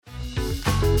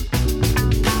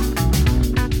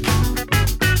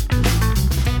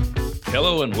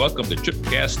Hello and welcome to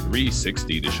TripCast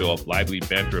 360, the show of lively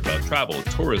banter about travel,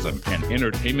 tourism, and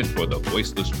entertainment for the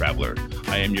voiceless traveler.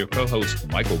 I am your co-host,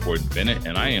 Michael Gordon-Bennett,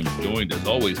 and I am joined as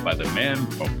always by the man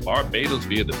from Barbados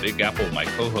via the Big Apple, my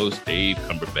co-host, Dave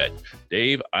Cumberbatch.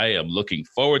 Dave, I am looking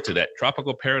forward to that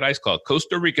tropical paradise called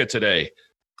Costa Rica today.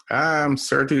 I'm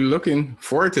certainly looking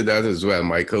forward to that as well,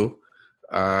 Michael.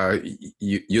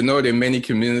 You know, there are many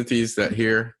communities that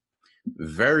hear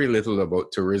very little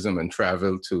about tourism and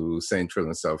travel to Central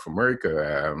and South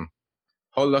America.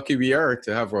 How lucky we are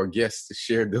to have our guests to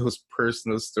share those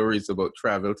personal stories about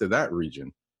travel to that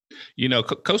region. You know,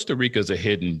 Costa Rica is a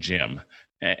hidden gem.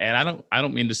 And I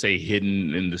don't mean to say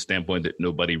hidden in the standpoint that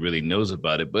nobody really knows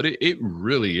about it, but it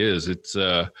really is. It's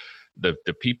the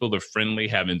people are friendly,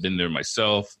 having been there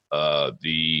myself. Now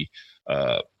we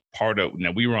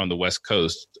were on the west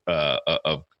coast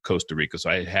of Costa Rica, so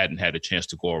I hadn't had a chance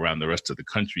to go around the rest of the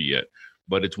country yet.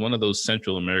 But it's one of those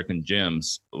Central American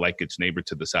gems, like its neighbor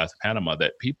to the south of Panama,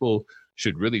 that people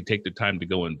should really take the time to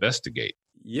go investigate.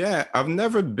 Yeah, I've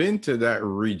never been to that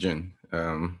region.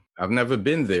 I've never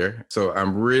been there. So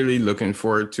I'm really looking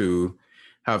forward to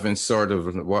having sort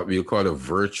of what we'll call a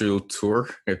virtual tour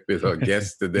with our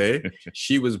guest today.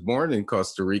 She was born in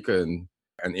Costa Rica and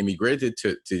immigrated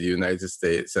to the United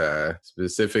States,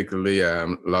 specifically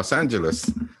Los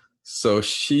Angeles. So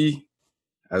she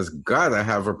has got to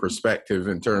have a perspective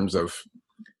in terms of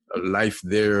life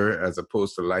there as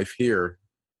opposed to life here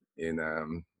in a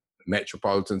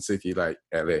metropolitan city like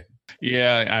LA.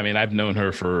 Yeah, I mean, I've known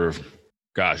her for,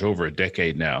 over a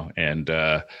decade now. And,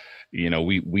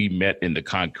 we met in the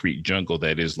concrete jungle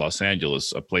that is Los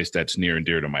Angeles, a place that's near and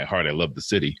dear to my heart. I love the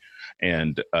city.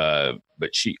 And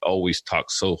but she always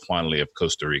talked so fondly of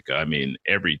Costa Rica. I mean,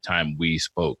 every time we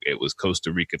spoke, it was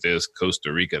Costa Rica this,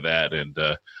 Costa Rica that. And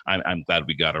I'm glad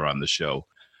we got her on the show.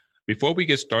 Before we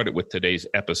get started with today's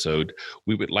episode,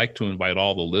 we would like to invite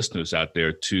all the listeners out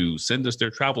there to send us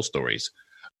their travel stories.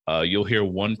 You'll hear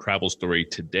one travel story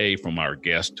today from our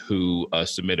guest who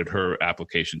submitted her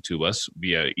application to us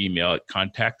via email at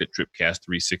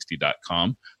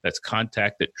contact@tripcast360.com. That's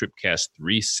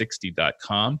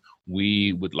contact@tripcast360.com.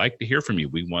 We would like to hear from you.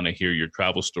 We want to hear your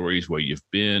travel stories, where you've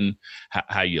been,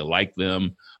 how you like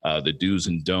them, the do's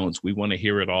and don'ts. We want to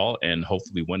hear it all. And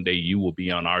hopefully one day you will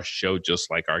be on our show just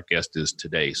like our guest is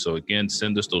today. So again,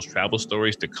 send us those travel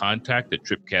stories to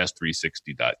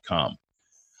contact@tripcast360.com.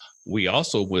 We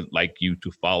also would like you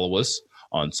to follow us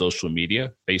on social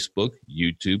media, Facebook,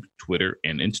 YouTube, Twitter,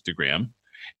 and Instagram.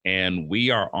 And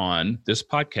this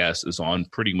podcast is on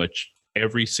pretty much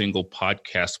every single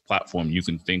podcast platform you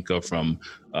can think of, from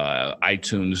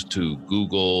iTunes to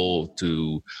Google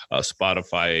to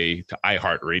Spotify to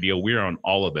iHeartRadio. We're on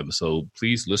all of them. So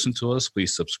please listen to us.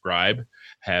 Please subscribe.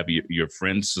 Have your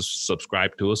friends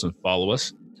subscribe to us and follow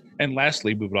us. And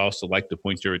lastly, we would also like to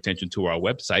point your attention to our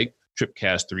website,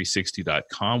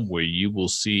 tripcast360.com, where you will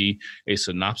see a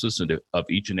synopsis of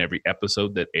each and every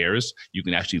episode that airs. You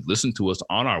can actually listen to us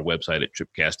on our website at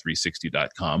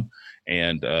tripcast360.com.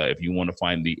 And if you want to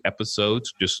find the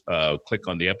episodes, just click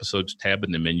on the episodes tab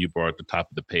in the menu bar at the top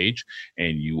of the page,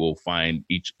 and you will find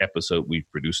each episode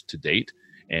we've produced to date.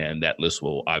 And that list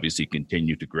will obviously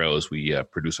continue to grow as we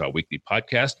produce our weekly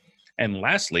podcast. And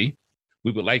lastly,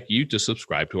 we would like you to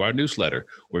subscribe to our newsletter.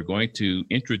 We're going to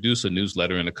introduce a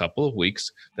newsletter in a couple of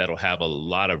weeks that'll have a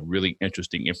lot of really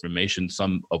interesting information,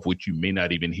 some of which you may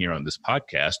not even hear on this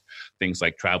podcast, things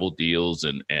like travel deals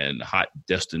and hot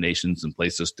destinations and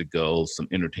places to go, some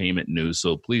entertainment news.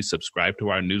 So please subscribe to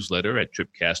our newsletter at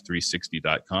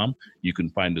tripcast360.com. You can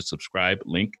find the subscribe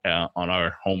link on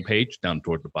our homepage down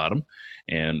toward the bottom.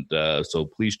 And so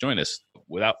please join us.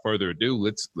 Without further ado,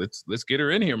 let's get her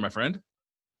in here, my friend.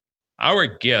 Our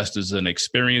guest is an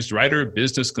experienced writer,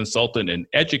 business consultant, and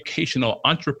educational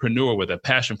entrepreneur with a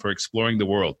passion for exploring the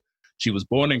world. She was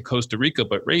born in Costa Rica,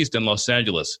 but raised in Los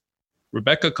Angeles.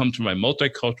 Rebecca comes from a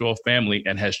multicultural family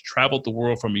and has traveled the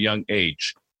world from a young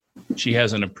age. She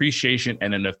has an appreciation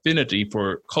and an affinity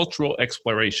for cultural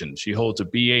exploration. She holds a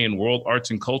BA in World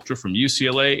Arts and Culture from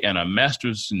UCLA and a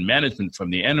Master's in Management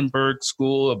from the Annenberg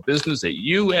School of Business at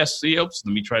USC. Oops,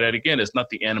 let me try that again. It's not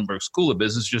the Annenberg School of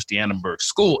Business, just the Annenberg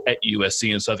School at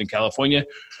USC in Southern California.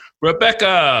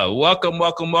 Rebecca, welcome.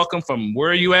 From where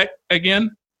are you at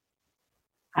again?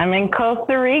 I'm in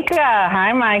Costa Rica.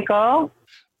 Hi, Michael.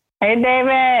 Hey,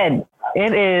 David.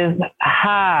 It is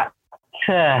hot.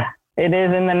 It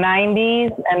is in the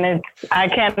 90s, and I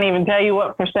can't even tell you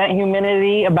what percent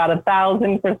humidity, about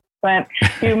 1,000%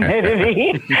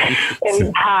 humidity. It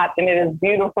is hot, and it is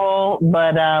beautiful,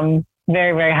 but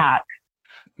very, very hot.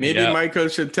 Maybe Michael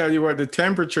should tell you what the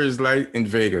temperature is like in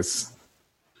Vegas.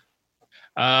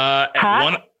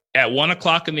 At 1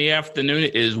 o'clock in the afternoon,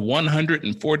 it is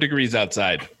 104 degrees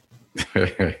outside.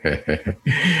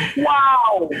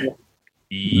 Wow.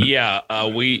 Yeah,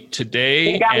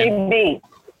 today. You got me beat.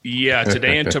 Yeah,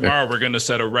 today and tomorrow we're going to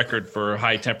set a record for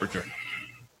high temperature.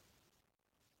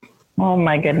 Oh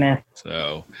my goodness!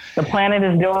 So the planet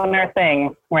is doing their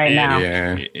thing right now.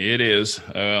 Yeah, it is.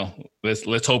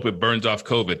 Let's hope it burns off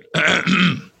COVID.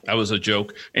 That was a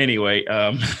joke. Anyway,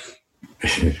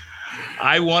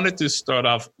 I wanted to start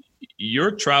off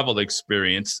your travel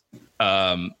experience.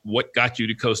 What got you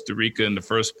to Costa Rica in the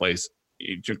first place?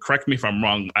 Correct me if I'm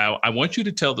wrong. I want you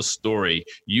to tell the story.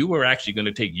 You were actually going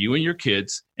to take you and your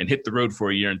kids and hit the road for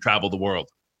a year and travel the world.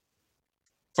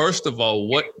 First of all,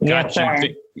 what got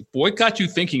you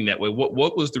thinking that way?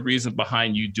 What was the reason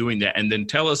behind you doing that? And then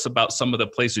tell us about some of the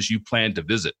places you plan to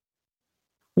visit.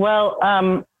 Well,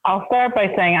 I'll start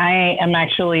by saying I am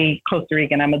actually Costa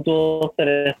Rican. I'm a dual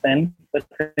citizen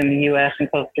between the U.S. and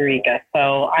Costa Rica.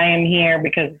 So I am here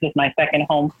because this is my second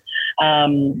home.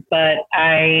 But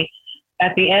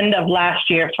at the end of last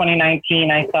year, 2019,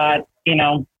 I thought,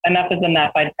 enough is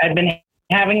enough. I've been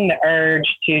having the urge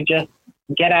to just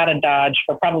get out of Dodge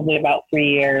for probably about 3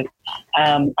 years.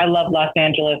 I love Los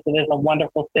Angeles. It is a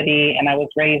wonderful city, and I was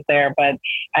raised there, but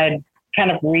I had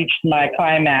kind of reached my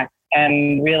climax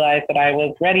and realized that I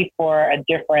was ready for a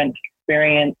different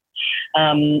experience.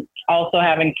 Also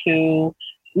having two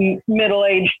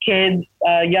middle-aged kids,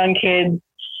 young kids,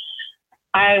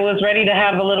 I was ready to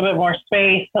have a little bit more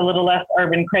space, a little less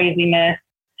urban craziness.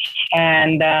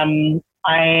 And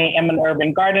I am an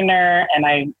urban gardener, and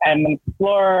I'm an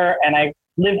explorer, and I've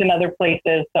lived in other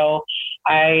places. So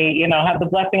I, have the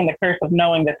blessing and the curse of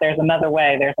knowing that there's another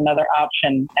way, there's another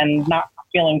option, and not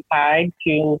feeling tied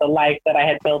to the life that I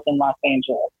had built in Los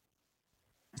Angeles.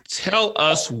 Tell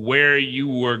us where you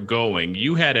were going.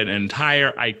 You had an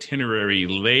entire itinerary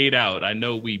laid out. I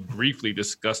know we briefly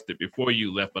discussed it before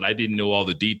you left, but I didn't know all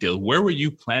the details. Where were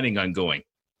you planning on going?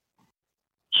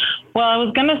 Well, I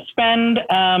was going to spend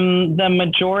the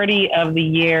majority of the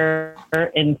year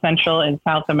in Central and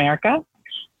South America.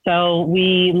 So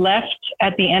we left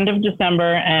at the end of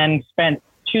December and spent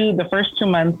the first 2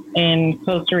 months in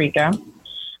Costa Rica.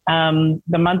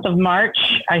 The month of March,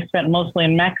 I spent mostly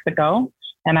in Mexico,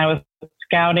 and I was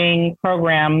scouting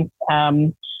programs.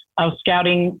 I was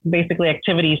scouting basically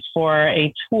activities for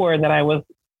a tour that I was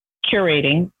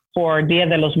curating for Dia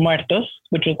de los Muertos,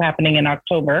 which was happening in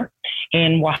October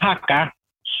in Oaxaca.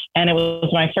 And it was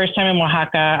my first time in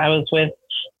Oaxaca. I was with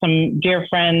some dear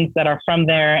friends that are from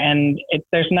there, and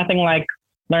there's nothing like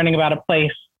learning about a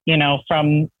place,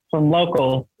 from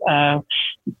locals.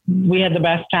 We had the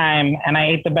best time, and I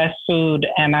ate the best food,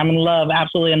 and I'm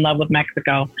absolutely in love with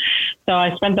Mexico. So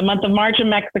I spent the month of March in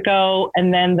Mexico,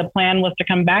 and then the plan was to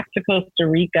come back to Costa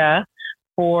Rica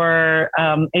for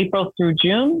April through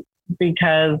June,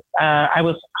 because I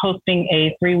was hosting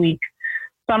a 3-week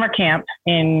summer camp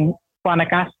in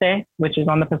Guanacaste, which is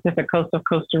on the Pacific coast of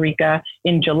Costa Rica,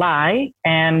 in July,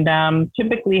 and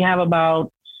typically have about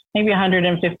maybe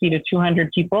 150 to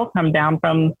 200 people come down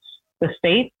from the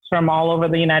States, from all over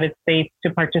the United States,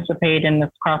 to participate in this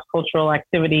cross-cultural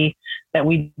activity that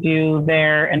we do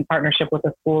there in partnership with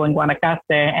a school in Guanacaste.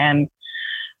 And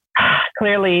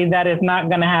clearly that is not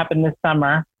going to happen this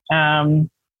summer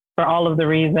for all of the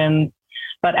reasons.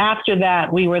 But after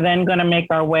that, we were then going to make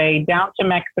our way down to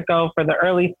Mexico for the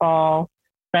early fall,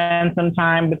 spend some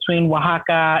time between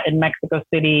Oaxaca and Mexico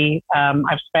City.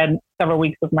 I've spent several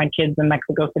weeks with my kids in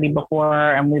Mexico City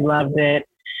before, and we loved it.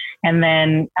 And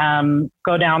then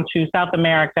go down to South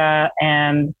America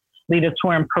and lead a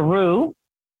tour in Peru.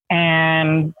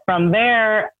 And from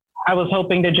there, I was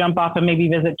hoping to jump off and maybe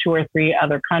visit 2 or 3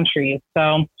 other countries.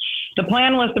 So the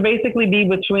plan was to basically be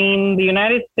between the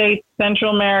United States,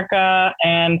 Central America,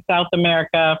 and South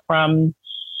America from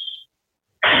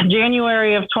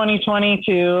January of 2020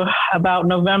 to about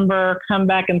November, come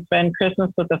back and spend Christmas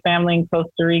with the family in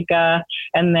Costa Rica.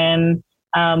 And then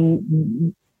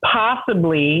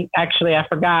possibly, actually, I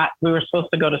forgot, we were supposed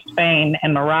to go to Spain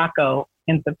and Morocco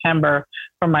in September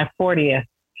for my 40th.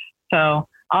 So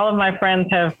all of my friends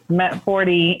have met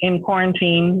 40 in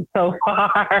quarantine so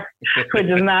far, which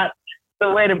is not the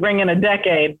way to bring in a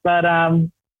decade. But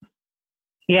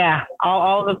yeah,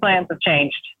 all the plans have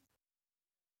changed.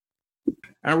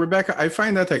 And Rebecca, I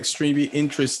find that extremely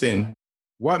interesting.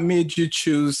 What made you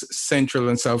choose Central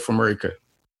and South America?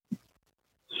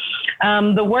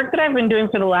 The work that I've been doing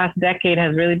for the last decade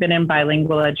has really been in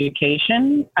bilingual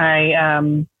education.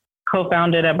 I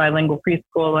co-founded a bilingual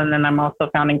preschool, and then I'm also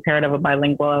founding parent of a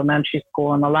bilingual elementary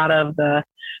school. And a lot of the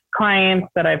clients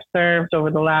that I've served over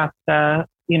the last,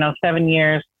 7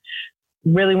 years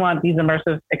really want these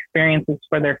immersive experiences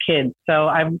for their kids. So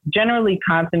I've generally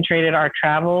concentrated our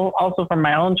travel, also for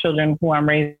my own children who I'm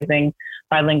raising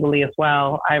bilingually as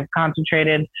well. I've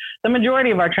concentrated the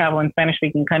majority of our travel in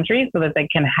Spanish-speaking countries so that they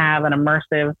can have an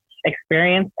immersive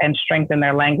experience and strengthen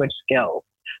their language skills.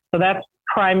 So that's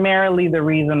primarily the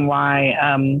reason why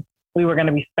we were going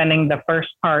to be spending the first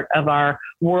part of our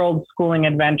world schooling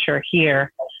adventure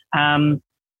here.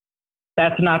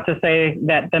 That's not to say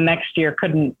that the next year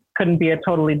couldn't be a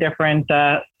totally different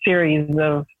series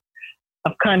of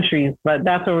countries, but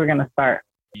that's where we're going to start.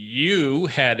 You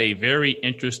had a very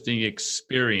interesting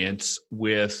experience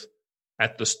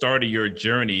at the start of your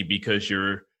journey, because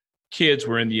your kids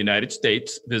were in the United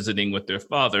States visiting with their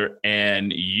father,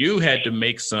 and you had to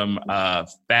make some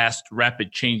fast,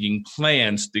 rapid changing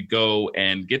plans to go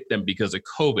and get them because of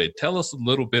COVID. Tell us a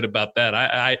little bit about that.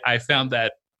 I found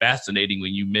that fascinating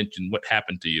when you mentioned what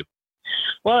happened to you.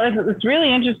 Well, it's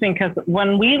really interesting because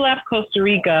when we left Costa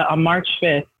Rica on March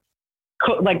 5th,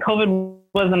 COVID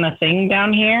wasn't a thing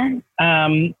down here. I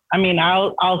mean,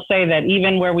 I'll say that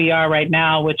even where we are right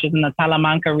now, which is in the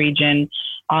Talamanca region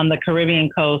on the Caribbean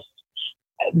coast,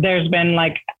 there's been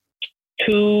like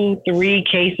 2-3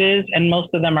 cases, and most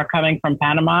of them are coming from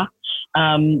Panama.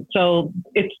 So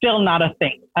it's still not a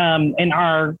thing in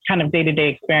our kind of day-to-day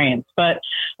experience. But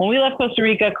when we left Costa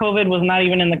Rica, COVID was not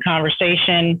even in the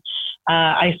conversation.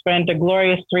 I spent a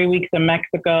glorious 3 weeks in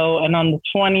Mexico, and on the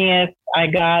 20th, I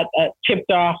got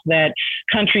tipped off that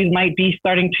countries might be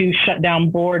starting to shut down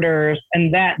borders.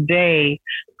 And that day,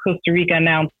 Costa Rica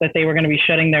announced that they were going to be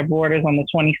shutting their borders on the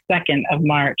 22nd of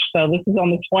March. So this is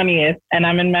on the 20th, and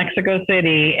I'm in Mexico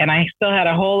City, and I still had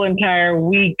a whole entire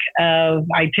week of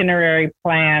itinerary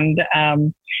planned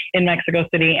in Mexico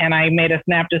City. And I made a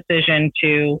snap decision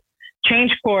to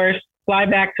change course, fly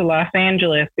back to Los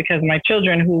Angeles, because my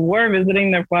children who were visiting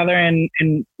their father in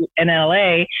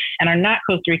LA and are not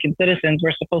Costa Rican citizens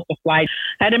were supposed to fly.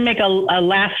 I had to make a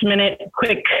last minute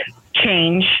quick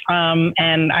change.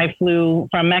 And I flew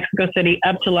from Mexico City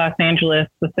up to Los Angeles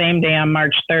the same day on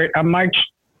March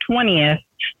 20th,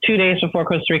 2 days before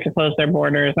Costa Rica closed their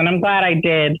borders. And I'm glad I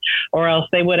did, or else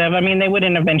they would have, they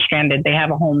wouldn't have been stranded. They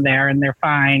have a home there and they're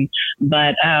fine.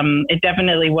 But it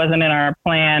definitely wasn't in our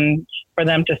plan for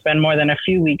them to spend more than a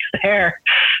few weeks there.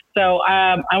 So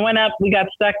I went up, we got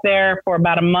stuck there for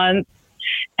about a month.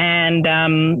 And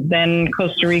then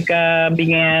Costa Rica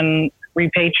began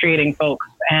repatriating folks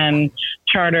and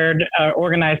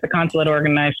the consulate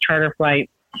organized charter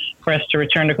flights for us to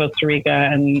return to Costa Rica.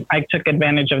 And I took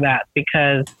advantage of that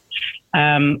because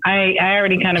I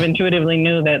already kind of intuitively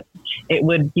knew that it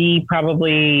would be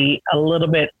probably a little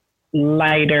bit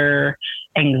lighter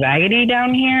anxiety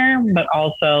down here, but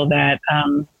also that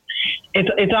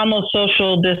it's almost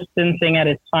social distancing at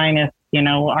its finest. You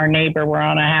know, our neighbor, we're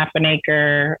on a half an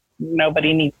acre.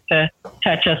 Nobody needs to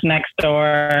touch us next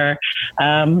door.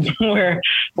 Where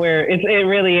it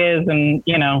really is, and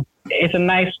it's a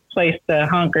nice place to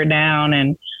hunker down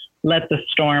and let the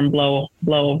storm blow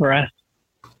over us.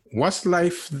 What's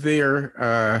life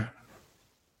there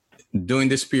during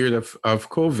this period of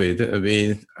COVID? I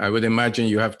mean, I would imagine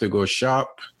you have to go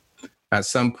shop. At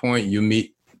some point, you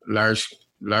meet large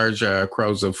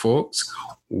crowds of folks.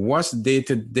 What's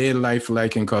day-to-day life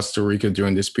like in Costa Rica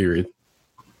during this period?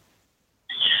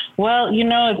 Well,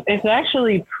 it's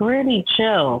actually pretty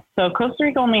chill. So Costa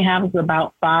Rica only has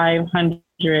about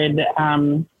 500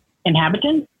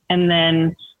 inhabitants, and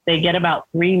then they get about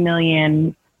 3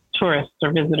 million tourists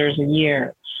or visitors a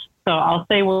year. So I'll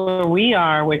say where we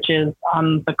are, which is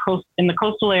on the coast, in the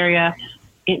coastal area,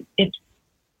 it's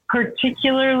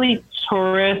particularly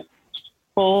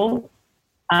tourist-full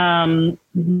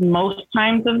most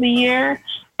times of the year.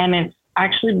 And it's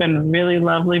actually been really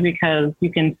lovely because you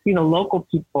can see the local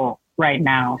people right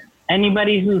now.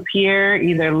 Anybody who's here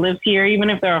either lives here, even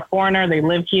if they're a foreigner, they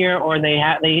live here, or they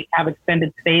have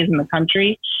extended stays in the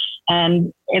country.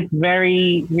 And it's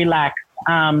very relaxed.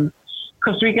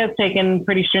 Costa Rica has taken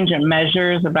pretty stringent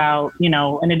measures about, in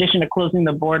addition to closing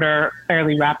the border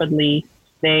fairly rapidly,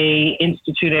 they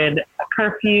instituted a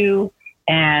curfew,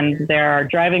 and there are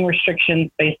driving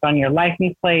restrictions based on your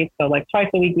license plate. So like twice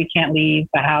a week, we can't leave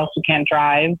the house, we can't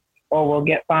drive, or we'll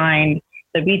get fined.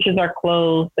 The beaches are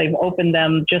closed. They've opened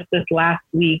them just this last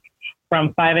week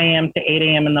from 5 a.m. to 8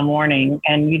 a.m. in the morning.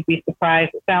 And you'd be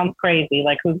surprised. It sounds crazy,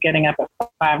 like who's getting up at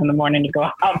 5 in the morning to go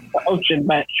out to the ocean,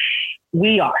 but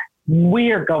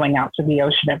we're going out to the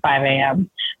ocean at 5 a.m.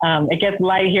 It gets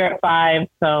light here at 5.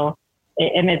 So,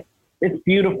 and it's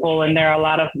beautiful. And there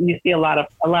are you see a lot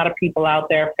of people out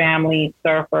there, families,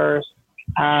 surfers,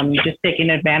 just taking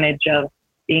advantage of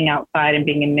being outside and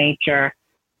being in nature.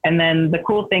 And then the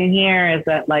cool thing here is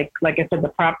that, like I said, the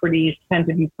properties tend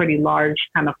to be pretty large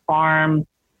kind of farms,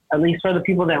 at least for the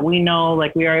people that we know.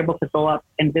 Like, we are able to go up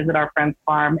and visit our friend's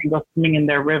farm and go swimming in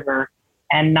their river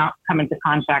and not come into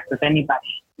contact with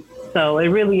anybody. So it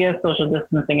really is social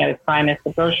distancing at its finest.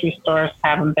 The grocery stores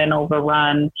haven't been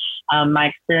overrun. My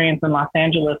experience in Los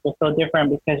Angeles was so different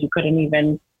because you couldn't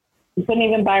even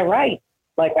buy rice.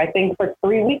 Like, I think for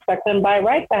 3 weeks I couldn't buy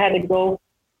rice. I had to go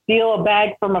steal a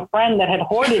bag from a friend that had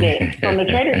hoarded it from the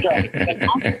Trader Joe's.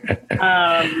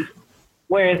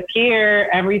 Whereas here,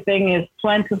 everything is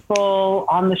plentiful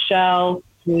on the shelves.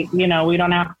 We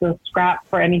don't have to scrap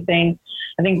for anything.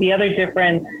 I think the other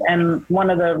difference, and one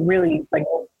of the really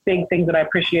big things that I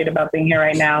appreciate about being here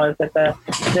right now, is that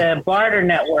the barter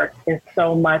network is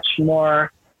so much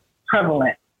more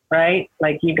prevalent, right?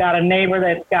 Like, you got a neighbor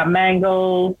that's got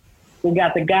mangoes. We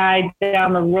got the guy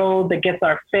down the road that gets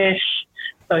our fish.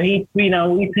 So we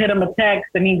hit him a text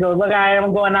and he goes, look, I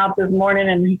am going out this morning,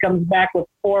 and he comes back with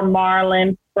 4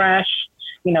 marlin fresh,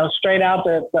 straight out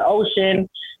the ocean.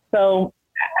 So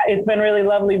it's been really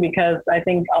lovely because I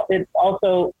think it's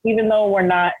also, even though we're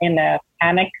not in a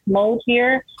panic mode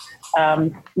here,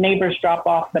 neighbors drop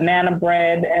off banana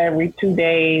bread every 2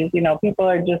 days. People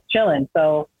are just chilling.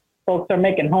 So folks are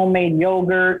making homemade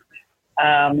yogurt.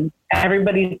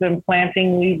 Everybody's been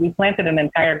planting. We planted an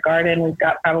entire garden. We've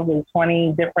got probably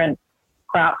 20 different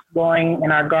crops going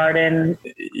in our garden.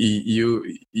 You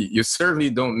certainly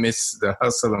don't miss the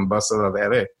hustle and bustle of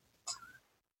LA.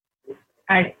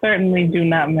 I certainly do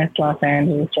not miss Los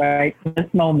Angeles right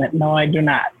this moment. No, I do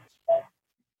not.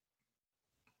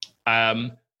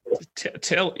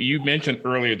 You mentioned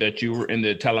earlier that you were in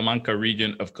the Talamanca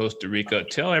region of Costa Rica.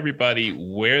 Tell everybody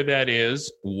where that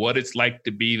is, what it's like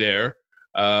to be there,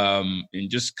 and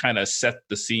just kind of set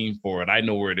the scene for it. I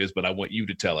know where it is, but I want you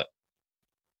to tell it.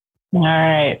 All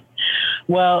right.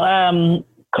 Well,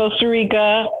 Costa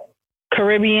Rica,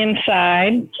 Caribbean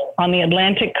side on the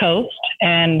Atlantic coast.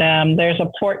 And there's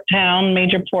a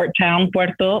major port town,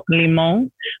 Puerto Limón,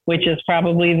 which is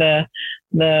probably the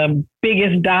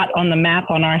biggest dot on the map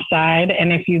on our side.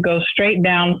 And if you go straight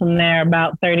down from there,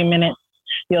 about 30 minutes,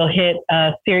 you'll hit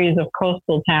a series of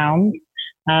coastal towns.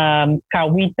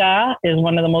 Cahuita is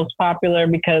one of the most popular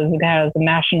because it has a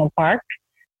national park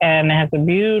and it has a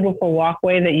beautiful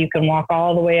walkway that you can walk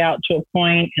all the way out to a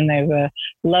point, and there's a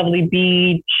lovely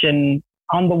beach, and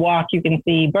on the walk you can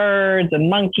see birds and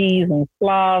monkeys and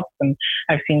sloths, and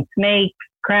I've seen snakes,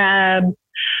 crabs,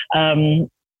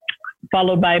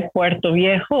 followed by Puerto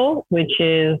Viejo, which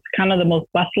is kind of the most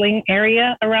bustling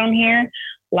area around here.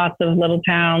 Lots of little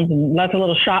towns and lots of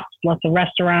little shops, lots of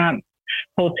restaurants,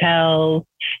 hotels,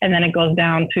 and then it goes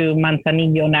down to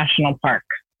Manzanillo National Park.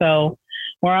 So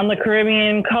we're on the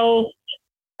Caribbean coast.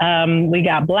 We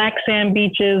got black sand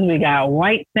beaches. We got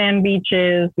white sand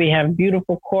beaches. We have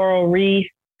beautiful coral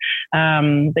reefs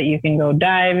that you can go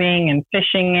diving and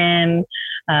fishing in.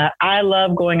 I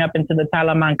love going up into the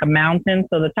Talamanca Mountains.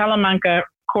 So the Talamanca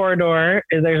corridor,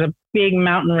 there's a big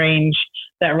mountain range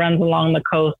that runs along the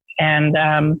coast, and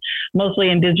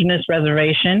mostly indigenous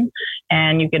reservation.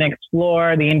 And you can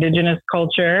explore the indigenous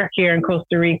culture here in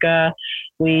Costa Rica.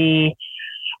 We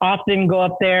often go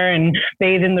up there and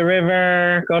bathe in the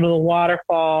river, go to the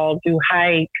waterfall, do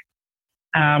hike.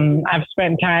 I've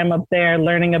spent time up there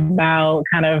learning about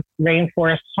kind of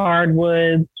rainforest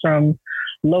hardwoods from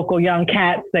local young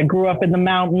cats that grew up in the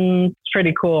mountains. It's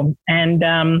pretty cool. And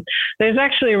there's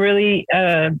actually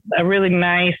a really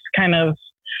nice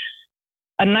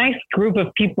a nice group of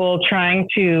people trying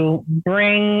to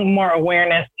bring more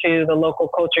awareness to the local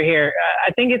culture here.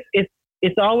 I think it's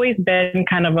always been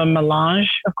kind of a melange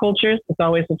of cultures. It's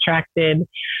always attracted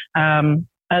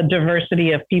a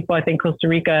diversity of people. I think Costa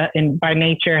Rica, by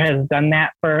nature, has done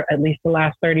that for at least the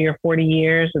last 30 or 40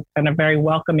 years. It's been a very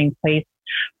welcoming place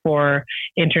for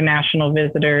international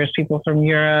visitors, people from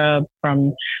Europe,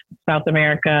 from South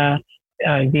America,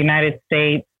 the United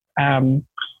States.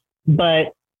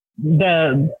 But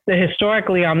the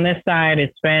historically on this side,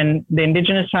 it's been the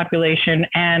indigenous population,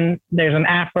 and there's an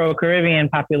Afro-Caribbean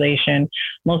population,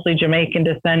 mostly Jamaican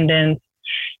descendants.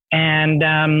 And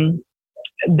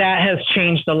that has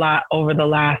changed a lot over the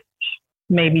last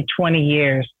maybe 20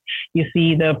 years. You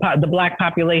see the Black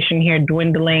population here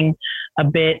dwindling a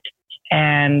bit,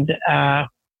 and a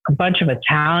bunch of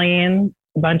Italians,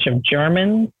 a bunch of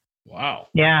Germans. Wow.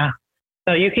 Yeah.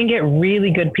 So you can get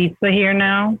really good pizza here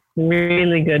now.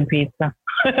 Really good pizza.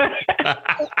 I've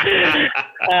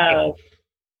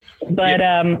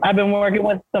been working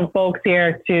with some folks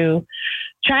here to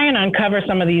try and uncover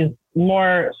some of these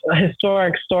more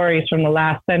historic stories from the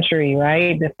last century,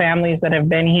 right? The families that have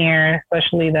been here,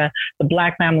 especially the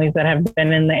Black families that have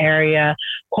been in the area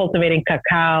cultivating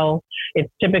cacao.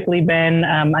 It's typically been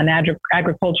an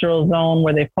agricultural zone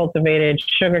where they've cultivated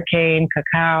sugarcane,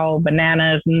 cacao,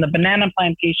 bananas, and the banana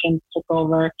plantations took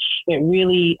over. It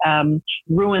really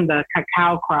ruined the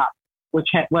cacao crop, which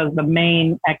was the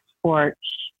main export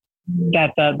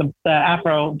that the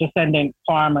Afro-descendant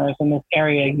farmers in this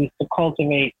area used to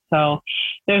cultivate. So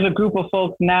there's a group of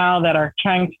folks now that are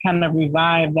trying to kind of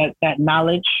revive that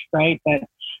knowledge, right? That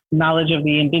knowledge of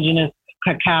the indigenous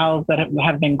cacaos that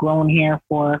have been grown here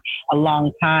for a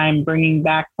long time, bringing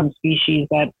back some species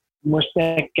that were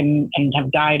sick and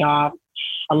have died off.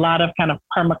 A lot of kind of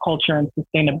permaculture and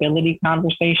sustainability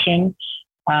conversation.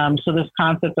 So this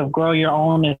concept of grow your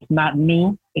own is not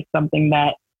new. It's something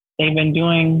that they've been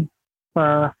doing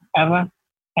forever,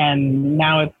 and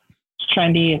now it's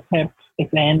trendy, it's hip,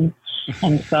 it's in.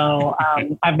 And so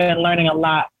I've been learning a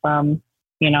lot from,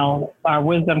 our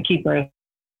wisdom keepers.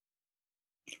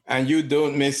 And you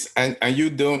don't miss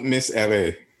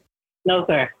LA. No,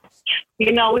 sir.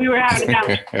 We were having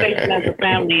that conversation as a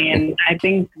family, and I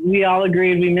think we all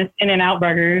agreed we missed In-N-Out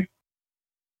burgers.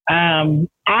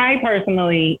 I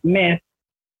personally miss,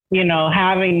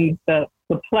 having the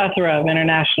plethora of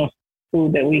international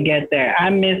food that we get there. I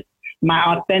miss my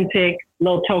authentic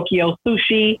Little Tokyo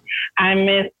sushi. I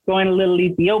miss going to Little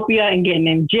Ethiopia and getting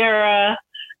injera.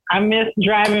 I miss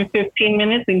driving 15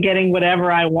 minutes and getting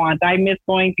whatever I want. I miss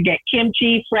going to get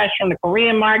kimchi fresh from the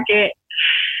Korean market.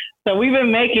 So we've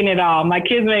been making it all. My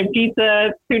kids made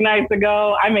pizza 2 nights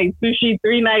ago. I made sushi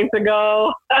 3 nights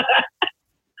ago.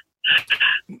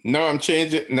 No, I'm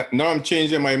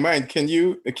changing my mind. Can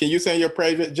you send your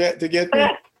private jet to get me?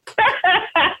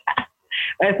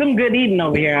 There's some good eating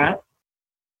over here, huh?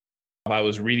 I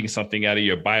was reading something out of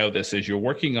your bio that says you're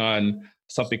working on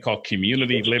something called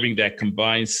community living that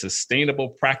combines sustainable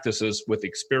practices with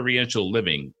experiential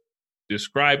living.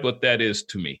 Describe what that is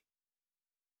to me.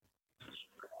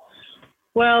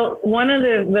 Well, one of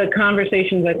the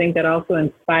conversations I think that also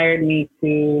inspired me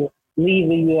to leave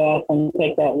the U.S. and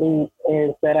take that leap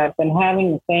is that I've been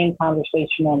having the same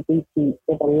conversation on repeat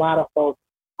with a lot of folks,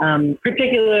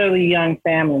 particularly young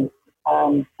families,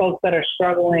 folks that are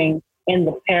struggling in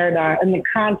the paradigm, in the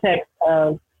context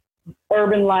of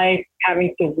urban life,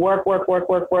 having to work,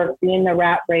 be in the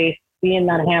rat race, be in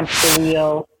that hamster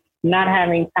wheel, not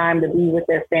having time to be with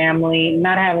their family,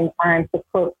 not having time to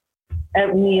cook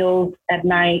at meals at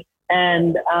night,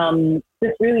 and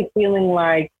just really feeling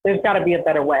like there's got to be a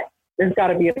better way. There's got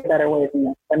to be a better way than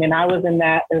this. I mean, I was in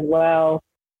that as well,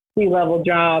 C-level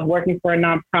job, working for a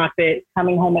nonprofit,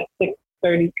 coming home at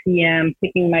 6:30 p.m.,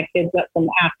 picking my kids up from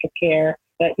aftercare.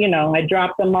 But, I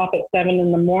drop them off at 7:30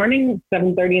 in the morning,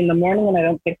 and I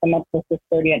don't pick them up till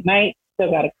 6:30 at night.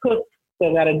 Still got to cook,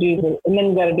 still got to and then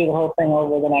you got to do the whole thing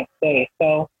over the next day.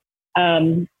 So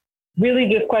really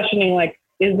just questioning,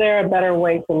 is there a better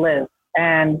way to live?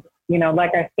 And,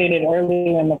 like I stated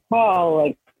earlier in the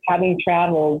call, having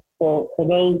traveled for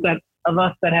those of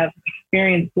us that have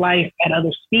experienced life at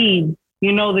other speeds,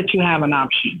 that you have an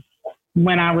option.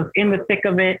 When I was in the thick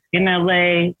of it in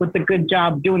LA with the good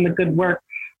job, doing the good work,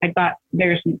 I thought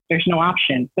there's no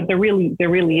option, but there really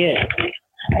is.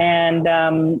 And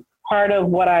part of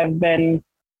what I've been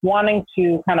wanting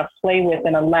to kind of play with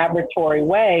in a laboratory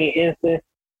way is this,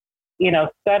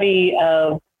 study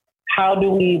of how do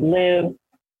we live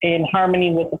in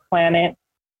harmony with the planet?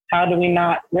 How do we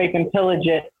not rape and pillage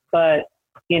it, but,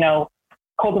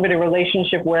 cultivate a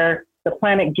relationship where the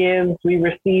planet gives, we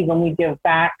receive, and we give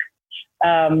back?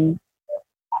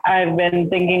 I've been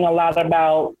thinking a lot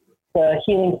about the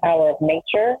healing power of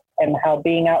nature and how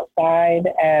being outside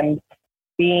and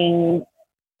being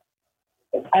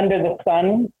under the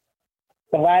sun,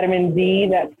 the vitamin D,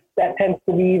 that tends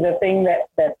to be the thing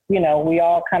that we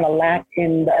all kind of lack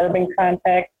in the urban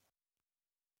context.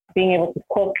 Being able to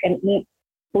cook and eat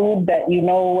food that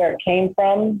where it came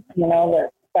from, the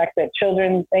fact that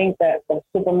children think that the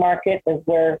supermarket is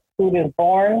where food is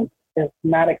born is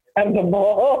not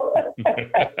acceptable.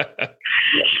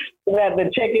 That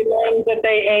the chicken wings that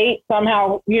they ate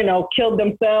somehow, killed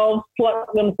themselves,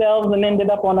 plucked themselves, and ended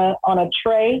up on a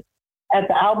tray at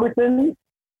the Albertsons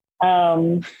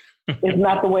is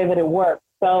not the way that it works.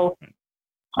 So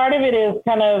part of it is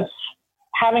kind of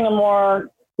having a more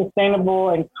sustainable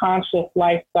and conscious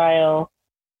lifestyle,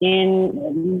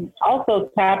 in also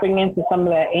tapping into some of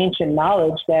that ancient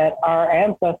knowledge that our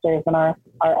ancestors and our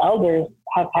elders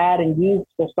have had and used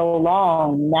for so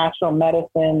long, natural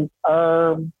medicine,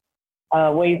 herbs,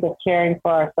 ways of caring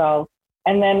for ourselves.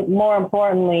 And then more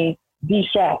importantly,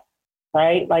 de-stress,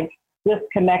 right?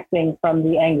 disconnecting from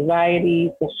the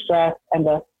anxiety, the stress, and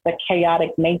the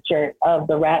chaotic nature of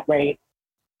the rat race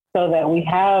so that we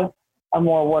have a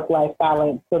more work-life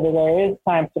balance, so that there is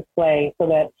time to play, so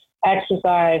that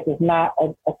exercise is not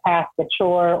a task, a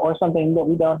chore, or something that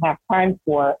we don't have time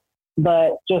for,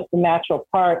 but just a natural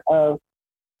part of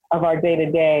our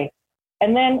day-to-day.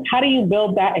 And then how do you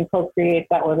build that and co-create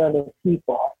that with other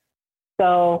people?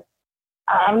 So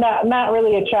I'm not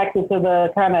really attracted to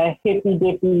the kind of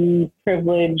hippy-dippy,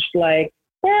 privileged, like,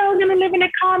 we're all going to live in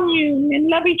a commune and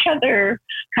love each other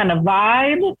kind of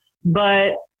vibe.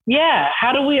 But yeah,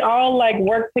 how do we all like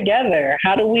work together?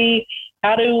 How do we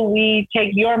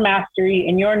take your mastery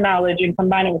and your knowledge and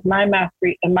combine it with my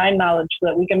mastery and my knowledge so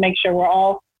that we can make sure we're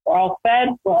all fed,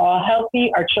 we're all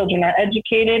healthy, our children are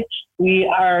educated, we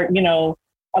are,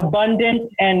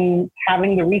 abundant and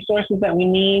having the resources that we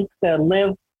need to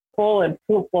live full and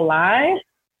fruitful lives?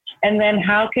 And then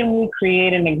how can we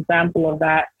create an example of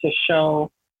that to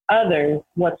show others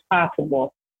what's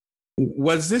possible?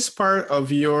 Was this part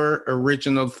of your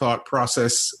original thought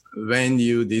process when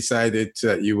you decided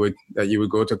that you would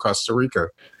go to Costa Rica?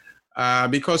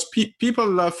 Because people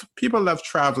love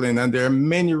traveling, and there are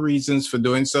many reasons for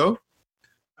doing so.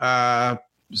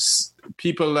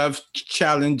 People love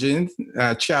challenges.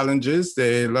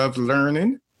 They love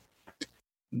learning.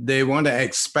 They want to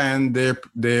expand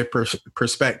their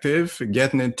perspective,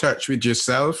 getting in touch with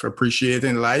yourself,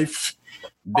 appreciating life,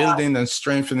 building and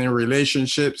strengthening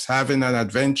relationships, having an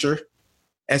adventure,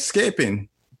 escaping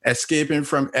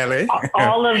from LA.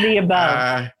 All of the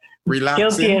above. Relaxing.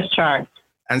 Guilty as charged.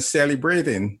 And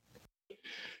celebrating.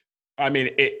 I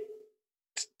mean,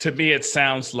 to me, it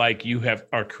sounds like you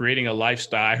are creating a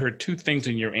lifestyle. I heard two things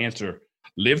in your answer: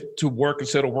 live to work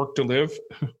instead of work to live,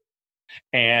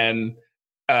 and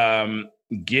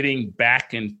getting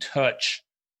back in touch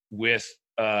with.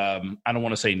 I don't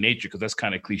want to say nature because that's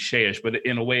kind of cliche-ish, but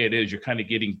in a way it is. You're kind of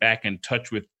getting back in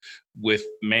touch with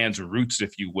man's roots,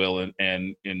 if you will,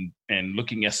 and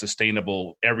looking at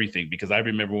sustainable everything. Because I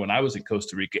remember when I was in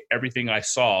Costa Rica, everything I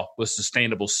saw was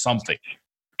sustainable something.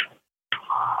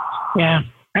 Yeah.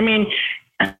 I mean,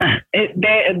 as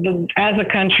a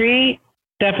country,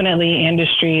 definitely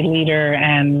industry leader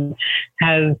and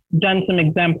has done some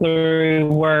exemplary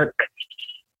work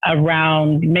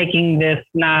around making this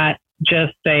not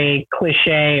just a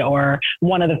cliche or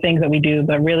one of the things that we do,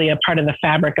 but really a part of the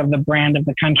fabric of the brand of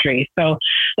the country. So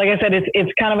like I said,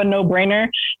 it's kind of a no-brainer.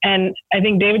 And I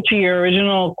think, David, to your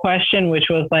original question, which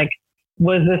was like,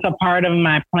 was this a part of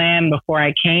my plan before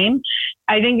I came?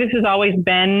 I think this has always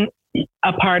been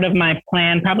a part of my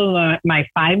plan, probably my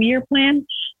 5-year plan,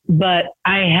 but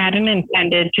I hadn't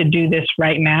intended to do this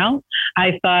right now.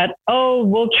 I thought,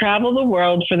 we'll travel the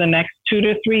world for the next 2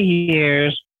 to 3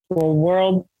 years. We'll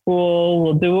world school,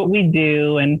 we'll do what we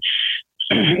do. And,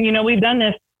 we've done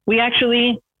this. We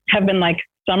actually have been like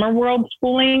summer world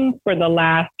schooling for the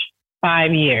last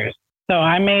 5 years. So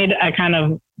I made a kind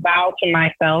of vow to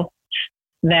myself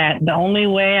that the only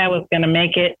way I was going to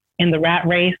make it in the rat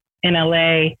race in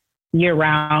LA year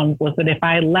round was that if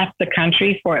I left the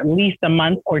country for at least a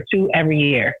month or two every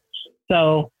year.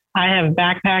 So I have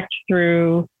backpacked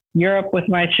through Europe with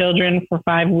my children for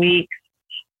 5 weeks.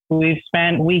 We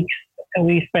spent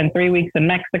 3 weeks in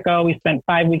Mexico. We spent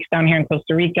 5 weeks down here in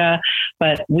Costa Rica,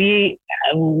 but we've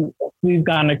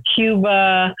gone to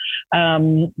Cuba.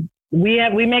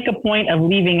 We make a point of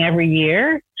leaving every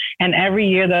year. And every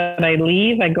year that I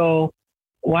leave, I go,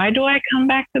 why do I come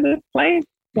back to this place?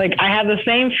 Like, I have the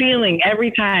same feeling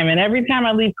every time. And every time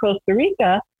I leave Costa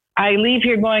Rica, I leave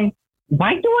here going,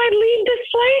 why do I leave this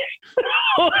place?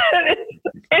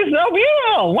 It's so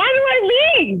beautiful. Why do I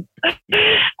leave?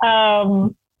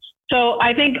 So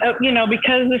I think,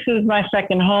 because this is my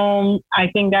second home, I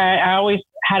think I always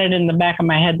had it in the back of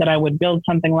my head that I would build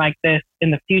something like this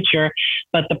in the future.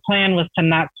 But the plan was to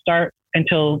not start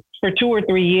until for 2 or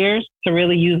 3 years, to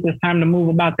really use this time to move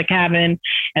about the cabin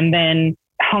and then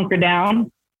hunker down.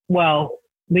 Well,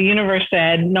 the universe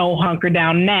said, no, hunker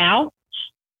down now,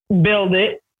 build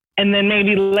it. And then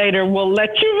maybe later we'll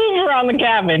let you move around the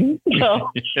cabin. So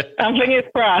I'm fingers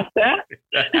crossed.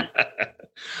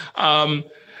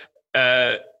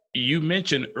 You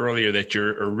mentioned earlier that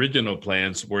your original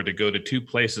plans were to go to 2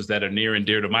 places that are near and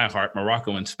dear to my heart,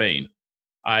 Morocco and Spain.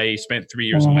 I spent 3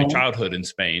 years of my childhood in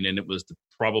Spain, and it was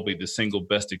probably the single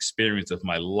best experience of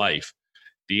my life.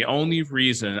 The only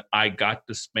reason I got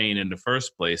to Spain in the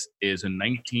first place is in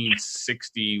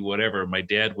 1960, whatever, my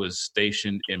dad was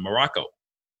stationed in Morocco.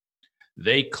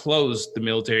 They closed the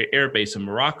military air base in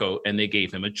Morocco, and they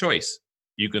gave him a choice.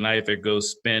 You can either go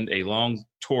spend a long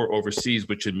tour overseas,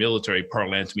 which in military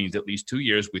parlance means at least 2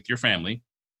 years with your family,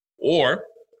 Or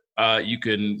you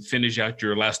can finish out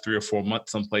your last 3 or 4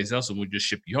 months someplace else and we'll just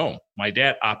ship you home. My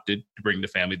dad opted to bring the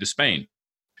family to Spain.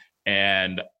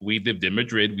 And we lived in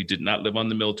Madrid. We did not live on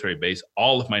the military base.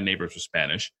 All of my neighbors were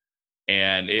Spanish.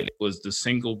 And it was the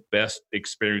single best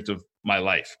experience of my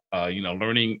life.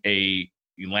 Learning a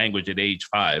language at age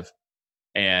 5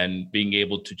 and being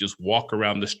able to just walk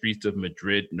around the streets of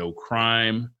Madrid, no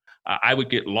crime. I would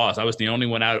get lost. I was the only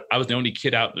one out. I was the only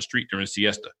kid out in the street during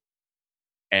siesta.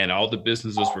 And all the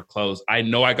businesses were closed. I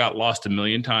know I got lost a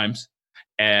million times.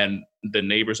 And the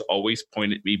neighbors always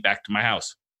pointed me back to my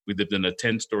house. We lived in a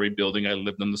 10-story building. I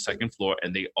lived on the second floor,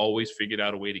 and they always figured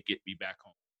out a way to get me back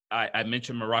home. I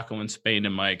mentioned Morocco and Spain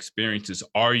in my experiences.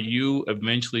 Are you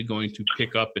eventually going to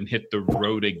pick up and hit the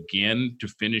road again to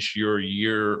finish your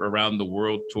year around the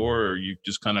world tour, or you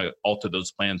just kind of alter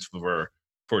those plans for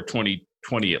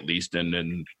 2020 at least, and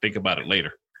then think about it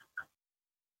later?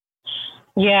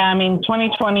 Yeah,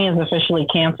 2020 is officially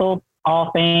canceled.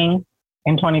 All things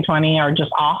in 2020 are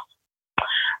just off,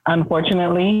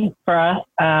 unfortunately for us.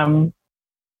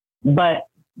 But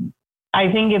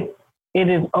I think it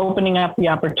is opening up the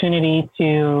opportunity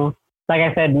to, like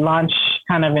I said, launch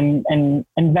kind of and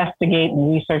investigate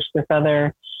and research this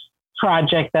other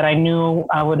project that I knew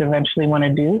I would eventually want to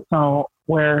do. So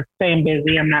we're staying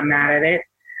busy. I'm not mad at it.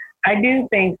 I do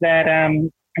think that,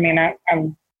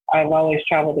 I've always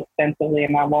traveled extensively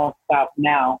and I won't stop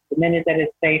now. The minute that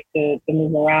it's safe to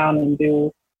move around and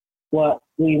do what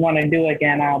we want to do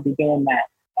again, I'll be doing that.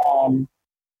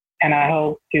 And I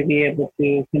hope to be able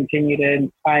to continue to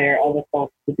inspire other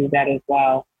folks to do that as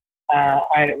well.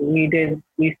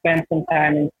 We spent some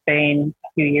time in Spain a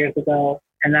few years ago,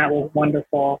 and that was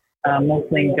wonderful.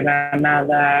 Mostly in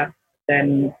Granada,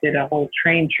 then did a whole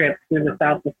train trip through the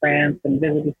south of France and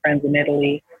visited friends in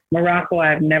Italy. Morocco,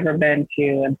 I've never been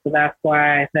to. And so that's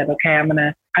why I said, okay,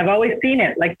 I've always seen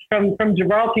it. Like from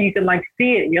Gibraltar, you can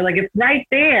see it. You're like, it's right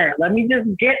there. Let me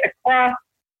just get across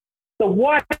the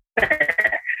water.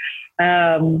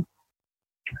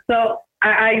 So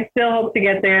I still hope to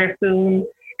get there soon.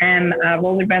 And I've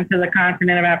only been to the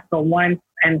continent of Africa once.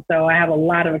 And so I have a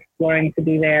lot of exploring to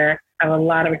do there. I have a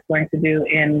lot of exploring to do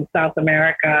in South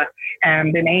America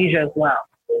and in Asia as well.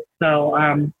 So,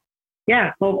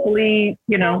 hopefully,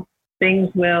 things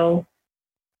will,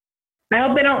 I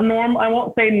hope they don't I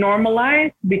won't say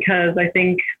normalize, because I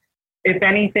think if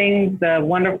anything, the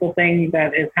wonderful thing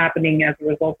that is happening as a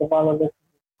result of all of this is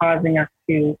causing us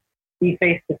to be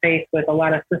face to face with a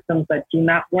lot of systems that do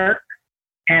not work.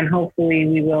 And hopefully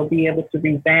we will be able to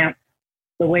revamp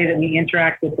the way that we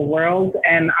interact with the world.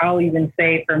 And I'll even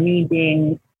say, for me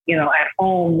being, at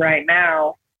home right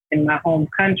now in my home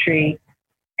country,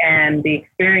 and the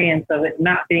experience of it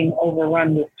not being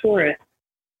overrun with tourists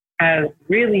has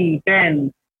really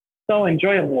been so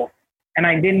enjoyable. And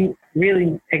I didn't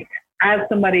really, as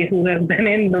somebody who has been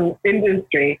in the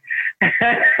industry,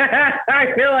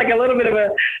 I feel like a little bit of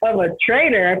a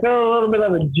traitor. I feel a little bit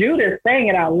of a Judas saying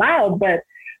it out loud, but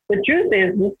the truth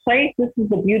is, this is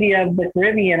the beauty of the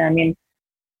Caribbean.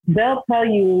 They'll tell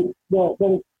you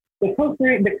the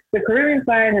Caribbean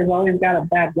side has always got a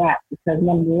bad rap because,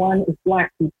 number one, it's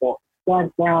Black people, Black,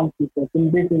 brown people, it's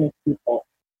indigenous people.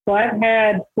 So I've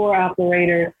had tour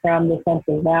operators from the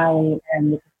Central Valley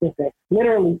and the Pacific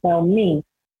literally tell me,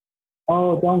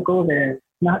 "Oh, don't go there. It's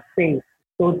not safe.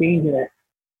 It's so dangerous.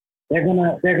 They're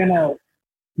gonna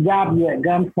rob you at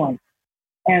gunpoint."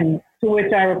 And to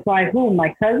which I reply, "Who?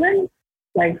 My cousin?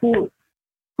 Like who's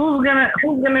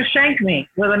gonna shank me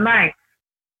with a knife?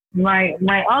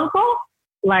 My uncle?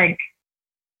 Like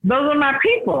those are my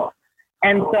people."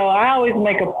 And so I always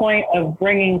make a point of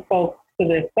bringing folks to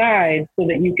this side so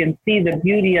that you can see the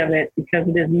beauty of it, because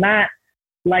it is not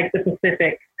like the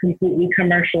Pacific, completely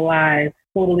commercialized,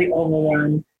 totally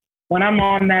overrun. When I'm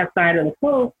on that side of the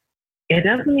coast, it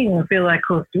doesn't even feel like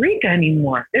Costa Rica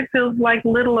anymore. It feels like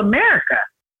little America.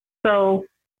 So,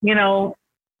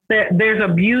 there's a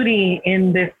beauty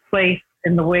in this place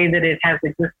in the way that it has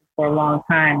existed for a long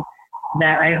time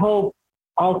that I hope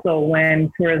also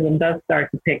when tourism does start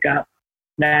to pick up,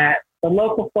 that the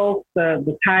local folks,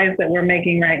 the ties that we're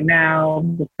making right now,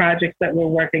 the projects that we're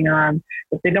working on,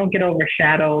 that they don't get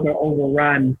overshadowed or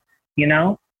overrun,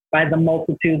 by the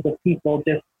multitudes of people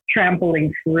just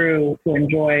trampling through to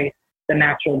enjoy the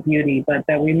natural beauty, but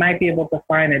that we might be able to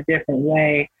find a different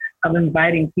way of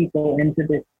inviting people into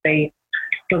this space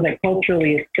so that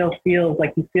culturally it still feels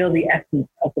like you feel the essence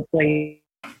of the place.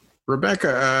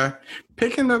 Rebecca,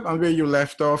 picking up on where you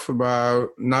left off about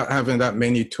not having that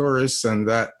many tourists and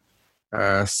that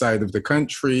side of the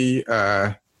country,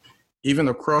 even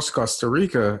across Costa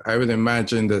Rica, I would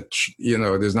imagine that,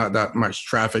 there's not that much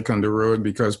traffic on the road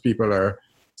because people are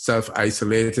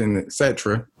self-isolating,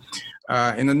 etc.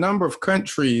 In a number of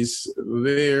countries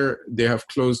where they have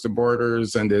closed the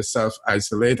borders and they're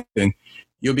self-isolating,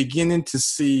 you're beginning to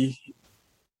see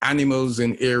animals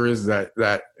in areas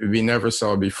that we never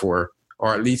saw before,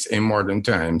 or at least in modern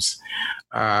times.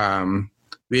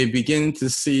 We begin to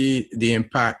see the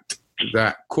impact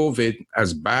that COVID,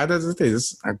 as bad as it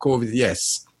is, and COVID,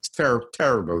 yes, it's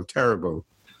terrible.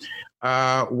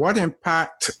 What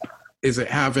impact is it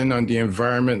having on the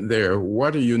environment there?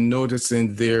 What are you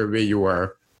noticing there where you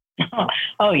are?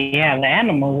 Oh yeah, the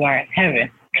animals are in heaven.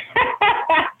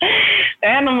 The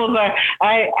animals are.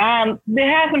 It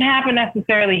hasn't happened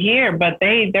necessarily here, but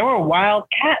there were wild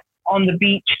cats on the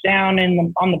beach down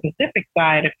on the Pacific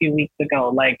side a few weeks ago.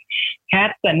 Like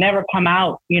cats that never come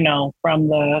out, from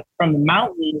the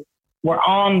mountains were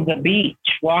on the beach,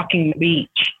 walking the beach.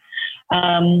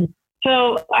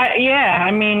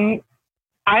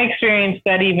 I experienced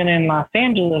that even in Los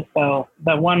Angeles, though.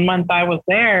 The 1 month I was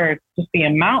there, just the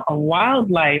amount of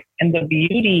wildlife and the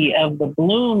beauty of the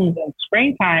blooms in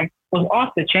springtime was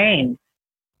off the chain.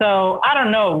 So I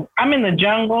don't know. I'm in the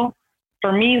jungle.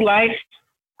 For me, life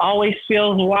always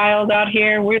feels wild out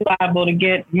here. We're liable to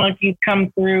get monkeys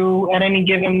come through at any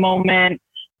given moment,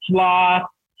 sloth.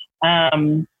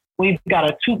 We've got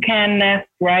a toucan nest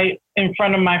right in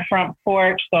front of my front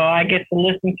porch, so I get to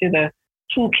listen to the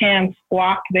toucan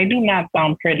squawk. They do not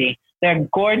sound pretty. They're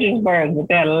gorgeous birds, but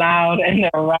they're loud and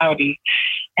they're rowdy.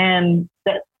 And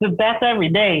that's every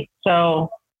day. So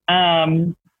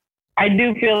I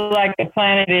do feel like the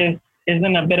planet is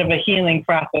in a bit of a healing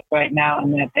process right now,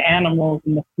 and that the animals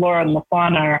and the flora and the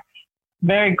fauna are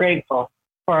very grateful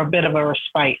for a bit of a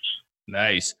respite.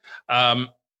 Nice.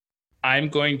 I'm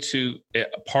going to,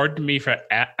 pardon me for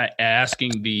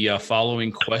asking the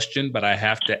following question, but I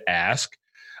have to ask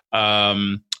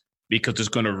because it's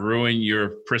going to ruin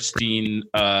your pristine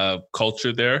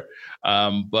culture there.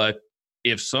 But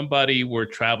if somebody were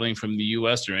traveling from the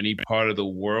U.S. or any part of the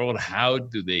world, how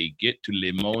do they get to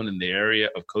Limon in the area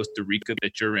of Costa Rica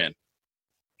that you're in?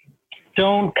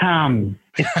 Don't come.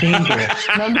 It's dangerous.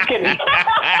 No, I'm just kidding.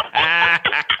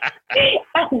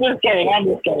 I'm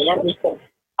just kidding.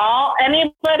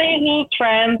 Anybody who's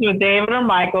friends with David or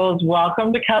Michael is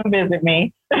welcome to come visit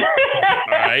me. All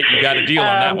right, you got a deal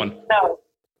on that one. So,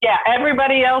 yeah,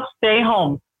 everybody else stay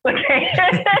home.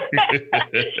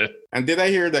 And did I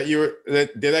hear that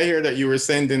you were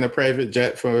sending a private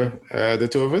jet for the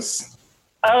two of us?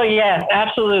 Oh yes,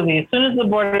 absolutely. As soon as the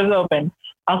borders open,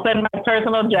 I'll send my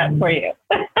personal jet for you.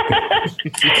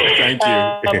 Thank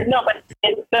you. No, but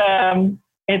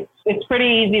it's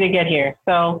pretty easy to get here.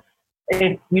 So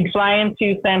you'd fly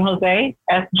into San Jose.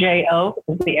 SJO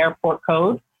is the airport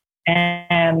code,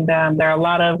 and there are a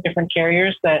lot of different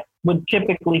carriers that would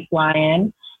typically fly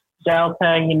in.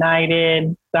 Delta,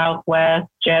 United, Southwest,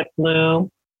 JetBlue.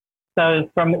 So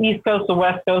from the East Coast to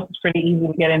West Coast, it's pretty easy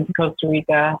to get into Costa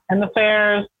Rica. And the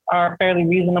fares are fairly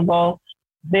reasonable.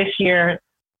 This year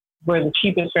were the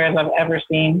cheapest fares I've ever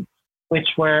seen,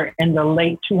 which were in the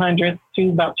late 200s to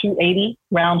about $280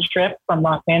 round trip from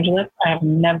Los Angeles. I have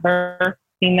never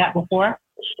seen that before.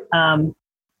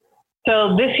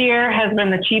 So this year has been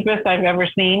the cheapest I've ever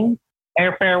seen.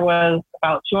 Airfare was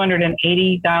about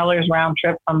 $280 round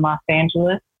trip from Los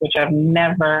Angeles, which I've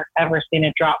never, ever seen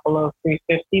it drop below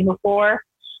 $350 before.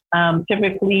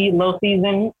 Typically, low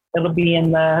season, it'll be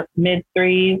in the mid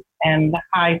threes, and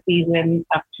high season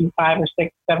up to $500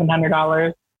 or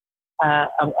 $700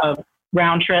 of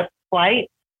round trip flight.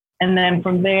 And then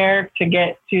from there to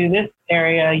get to this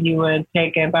area, you would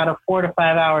take about a 4 to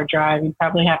 5 hour drive. You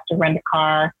probably have to rent a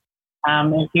car.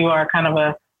 If you are kind of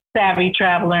a savvy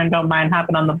traveler and don't mind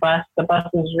hopping on the bus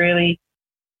is really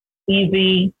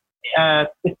easy.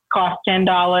 It costs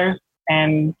 $10,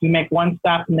 and you make one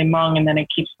stop in Limon, and then it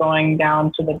keeps going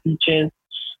down to the beaches.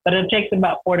 But it takes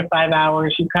about 4 to 5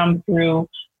 hours. You come through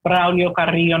Braulio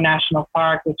Carrillo National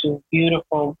Park, which is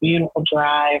beautiful, beautiful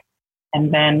drive.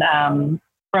 And then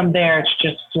from there, it's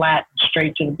just flat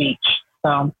straight to the beach.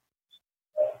 So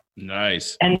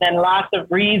nice. And then lots of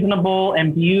reasonable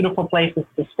and beautiful places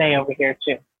to stay over here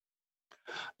too.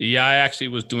 Yeah, I actually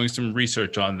was doing some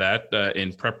research on that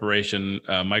in preparation.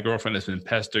 My girlfriend has been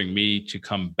pestering me to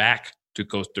come back to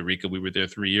Costa Rica. We were there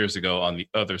 3 years ago on the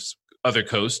other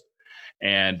coast.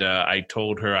 And I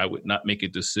told her I would not make a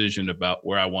decision about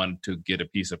where I wanted to get a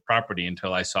piece of property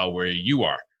until I saw where you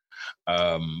are.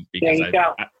 Because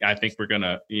I think we're going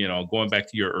to, going back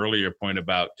to your earlier point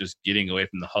about just getting away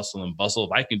from the hustle and bustle.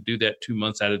 If I can do that 2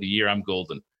 months out of the year, I'm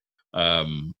golden.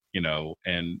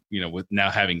 and with now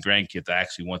having grandkids, I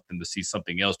actually want them to see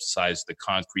something else besides the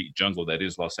concrete jungle that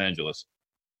is Los Angeles.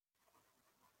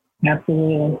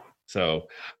 Absolutely. So,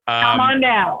 come on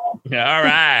down. All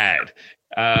right.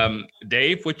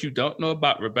 Dave, what you don't know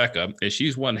about Rebecca is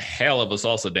she's one hell of a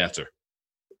salsa dancer.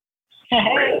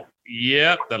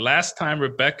 Yep. The last time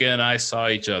Rebecca and I saw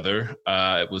each other,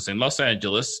 it was in Los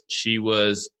Angeles. She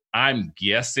was, I'm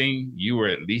guessing you were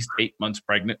at least 8 months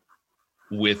pregnant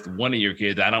with one of your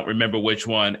kids. I don't remember which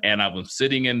one. And I was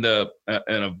sitting in a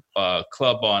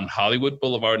club on Hollywood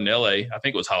Boulevard in LA. I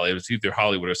think it was Hollywood. It was either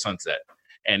Hollywood or Sunset.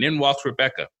 And in walks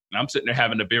Rebecca. And I'm sitting there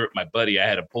having a beer with my buddy. I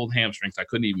had a pulled hamstrings. I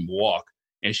couldn't even walk.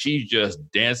 And she just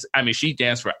danced. I mean, she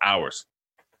danced for hours.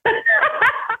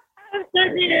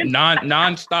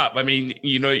 Non-stop. I mean,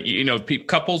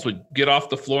 couples would get off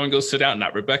the floor and go sit down.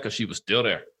 Not Rebecca. She was still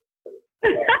there.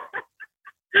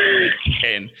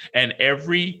 and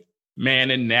every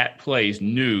man in that place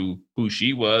knew who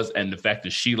she was and the fact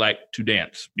that she liked to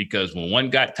dance. Because when one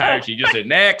got tired, she just said,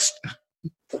 next.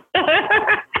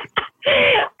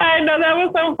 I know, that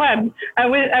was so fun. I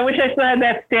wish I still had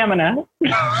that stamina.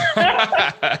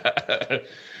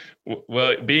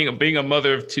 Well, being a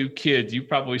mother of two kids, you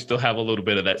probably still have a little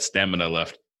bit of that stamina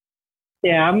left.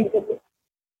 Yeah,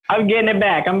 I'm getting it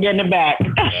back.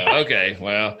 Okay,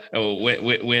 well,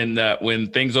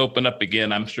 when things open up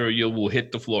again, I'm sure you will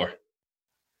hit the floor.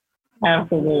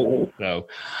 Absolutely. So,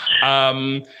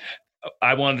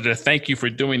 I wanted to thank you for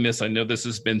doing this. I know this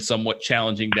has been somewhat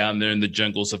challenging down there in the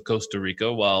jungles of Costa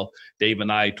Rica while Dave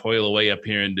and I toil away up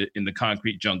here in the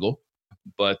concrete jungle.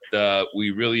 But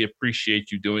we really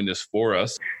appreciate you doing this for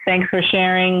us. Thanks for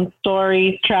sharing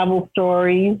stories, travel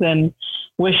stories, and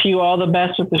wish you all the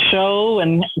best with the show.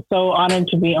 And so honored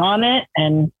to be on it.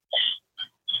 And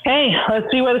hey, let's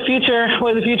see where the future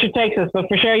takes us. But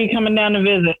for sure, you coming down to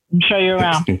visit and show you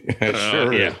around.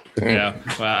 Sure. Yeah.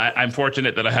 Well, I'm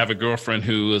fortunate that I have a girlfriend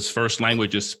whose first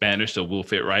language is Spanish, so we'll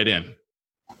fit right in.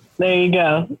 There you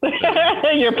go.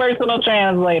 Your personal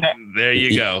translator. There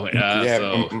you go.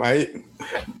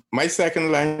 My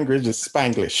second language is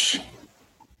Spanglish.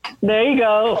 There you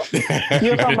go.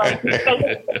 You're from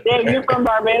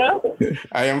Barbados?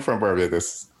 I am from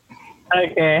Barbados.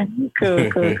 Okay,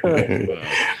 cool.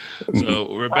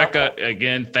 So, Rebecca,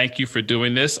 again, thank you for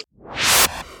doing this.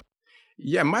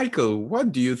 Yeah, Michael,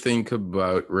 what do you think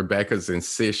about Rebecca's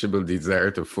insatiable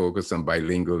desire to focus on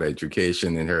bilingual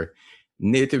education in her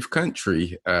native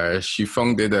country? She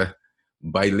founded a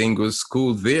bilingual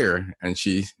school there, and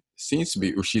she's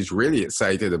really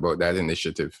excited about that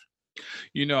initiative.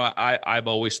 I've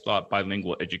always thought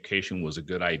bilingual education was a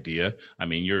good idea. I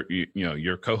mean,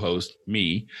 your co-host,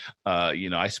 me,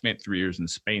 I spent 3 years in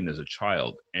Spain as a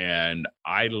child, and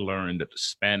I learned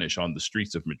Spanish on the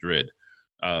streets of Madrid.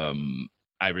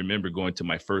 I remember going to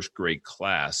my first grade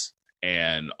class,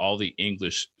 and all the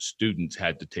English students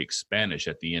had to take Spanish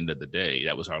at the end of the day.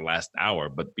 That was our last hour.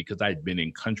 But because I'd been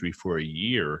in country for a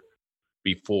year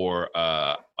before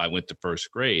I went to first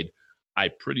grade, I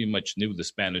pretty much knew the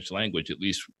Spanish language, at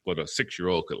least what a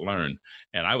 6-year-old could learn.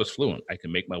 And I was fluent. I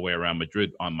could make my way around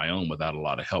Madrid on my own without a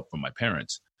lot of help from my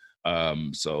parents.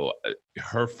 So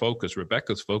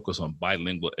Rebecca's focus on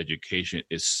bilingual education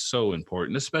is so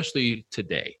important, especially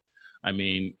today. I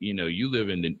mean, you live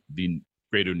in the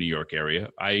greater New York area.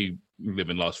 I live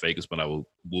in Las Vegas, but I will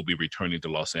be returning to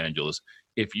Los Angeles.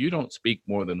 If you don't speak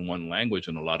more than one language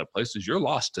in a lot of places, you're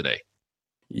lost today.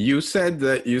 You said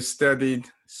that you studied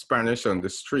Spanish on the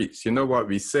streets. You know what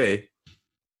we say?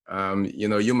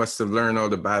 You must have learned all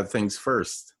the bad things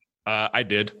first. I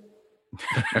did.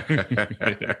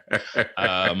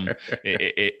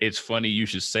 It's funny you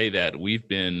should say that. We've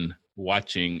been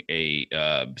watching a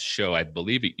show. I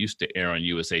believe it used to air on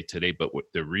USA Today, but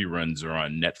the reruns are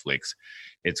on Netflix.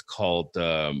 It's called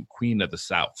Queen of the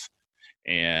South.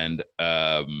 And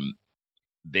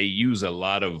they use a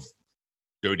lot of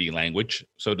dirty language,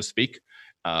 so to speak,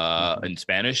 in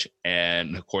Spanish.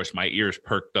 And of course, my ears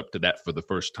perked up to that for the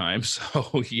first time.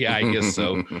 So yeah, I guess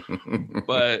so.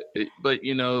 But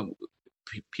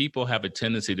people have a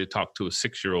tendency to talk to a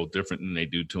 6-year-old different than they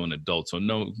do to an adult. So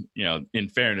no, in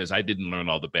fairness, I didn't learn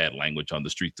all the bad language on the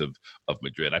streets of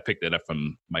Madrid. I picked it up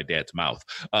from my dad's mouth.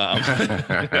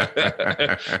 The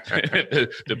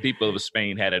people of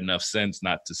Spain had enough sense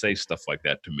not to say stuff like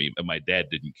that to me, but my dad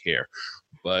didn't care.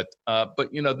 But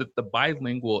the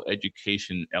bilingual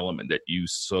education element that you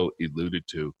so alluded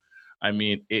to, I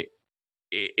mean,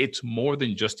 it's more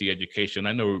than just the education.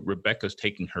 I know Rebecca's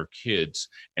taking her kids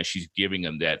and she's giving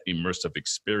them that immersive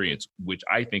experience, which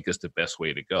I think is the best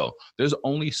way to go. There's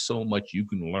only so much you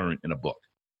can learn in a book.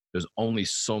 There's only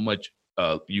so much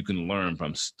you can learn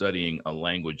from studying a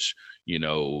language,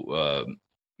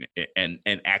 and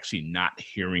actually not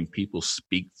hearing people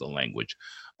speak the language.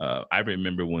 I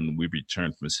remember when we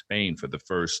returned from Spain for the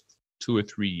first 2 or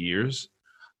 3 years,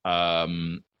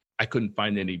 I couldn't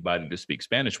find anybody to speak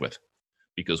Spanish with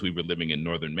because we were living in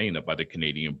northern Maine up by the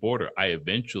Canadian border. I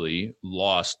eventually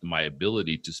lost my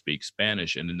ability to speak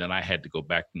Spanish, and then I had to go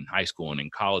back in high school and in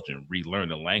college and relearn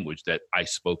the language that I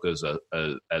spoke as a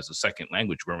second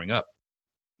language growing up.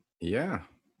 Yeah.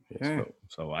 Yeah.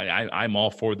 So I'm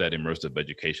all for that immersive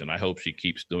education. I hope she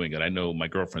keeps doing it. I know my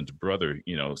girlfriend's brother,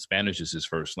 Spanish is his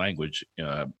first language,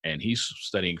 and he's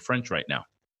studying French right now.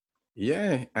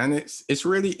 Yeah, and it's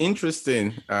really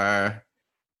interesting.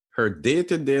 Her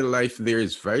day-to-day life there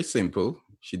is very simple.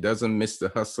 She doesn't miss the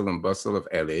hustle and bustle of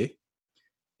LA.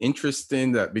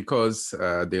 Interesting that because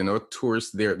there are no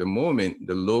tourists there at the moment,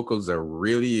 the locals are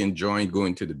really enjoying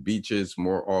going to the beaches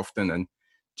more often and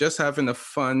just having a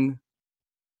fun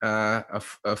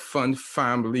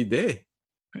family day.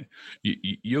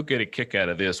 You'll get a kick out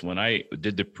of this. When I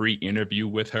did the pre-interview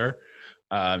with her,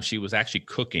 she was actually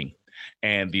cooking,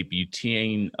 and the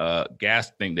butane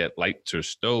gas thing that lights her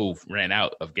stove ran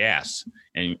out of gas.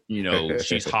 And,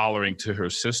 she's hollering to her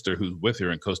sister who's with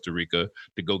her in Costa Rica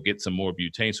to go get some more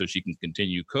butane so she can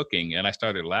continue cooking. And I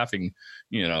started laughing,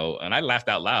 and I laughed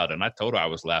out loud, and I told her I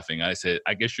was laughing. I said,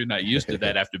 I guess you're not used to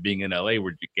that after being in LA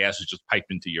where your gas is just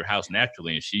piped into your house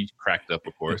naturally. And she cracked up,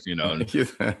 of course, and she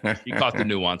caught the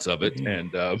nuance of it.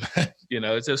 And,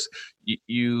 it's just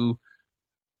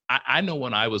I know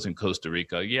when I was in Costa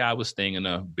Rica, I was staying in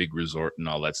a big resort and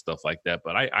all that stuff like that.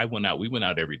 But we went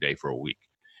out every day for a week.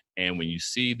 And when you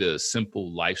see the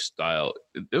simple lifestyle,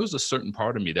 there was a certain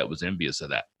part of me that was envious of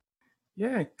that.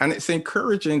 Yeah. And it's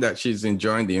encouraging that she's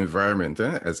enjoying the environment,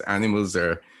 as animals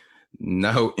are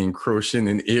now encroaching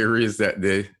in areas that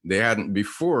they hadn't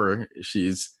before.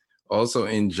 She's also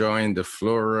enjoying the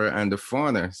flora and the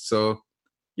fauna. So,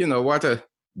 what a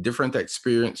different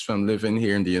experience from living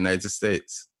here in the United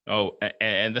States. Oh,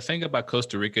 and the thing about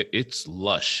Costa Rica, it's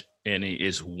lush and it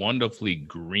is wonderfully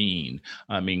green.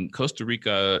 I mean, Costa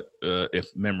Rica, if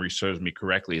memory serves me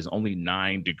correctly, is only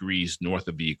 9 degrees north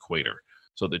of the equator.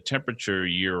 So the temperature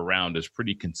year round is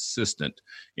pretty consistent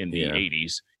in the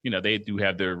 80s. They do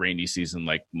have their rainy season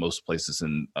like most places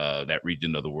in that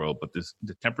region of the world, but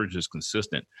the temperature is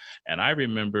consistent. And I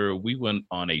remember we went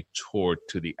on a tour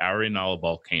to the Arenal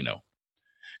volcano.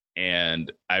 And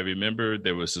I remember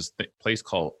there was this place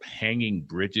called Hanging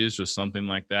Bridges or something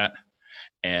like that.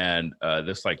 And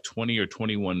there's like 20 or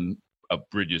 21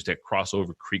 bridges that cross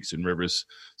over creeks and rivers.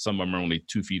 Some of them are only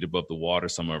 2 feet above the water.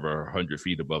 Some of them are 100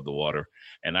 feet above the water.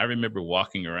 And I remember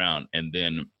walking around, and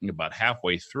then about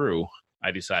halfway through,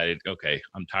 I decided, okay,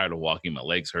 I'm tired of walking. My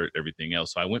legs hurt, everything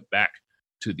else. So I went back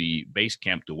to the base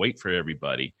camp to wait for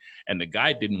everybody. And the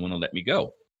guy didn't want to let me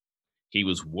go. He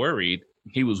was worried.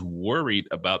 He was worried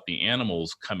about the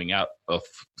animals coming out of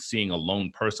seeing a lone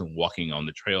person walking on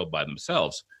the trail by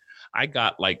themselves. I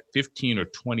got like 15 or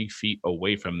 20 feet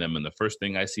away from them, and the first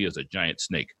thing I see is a giant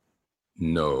snake.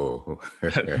 No.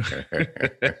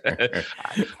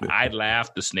 I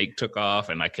laughed, the snake took off,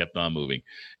 and I kept on moving.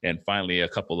 And finally, a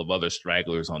couple of other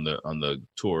stragglers on the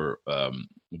tour,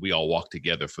 we all walked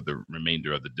together for the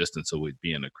remainder of the distance, so we'd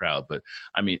be in a crowd. But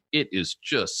I mean, it is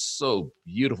just so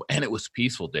beautiful, and it was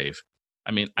peaceful, Dave. I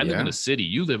mean, I live in a city.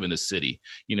 You live in a city.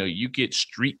 You get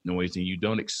street noise, and you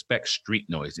don't expect street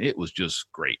noise. It was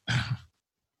just great.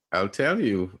 I'll tell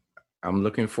you, I'm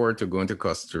looking forward to going to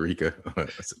Costa Rica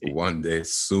one day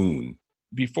soon.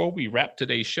 Before we wrap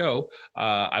today's show,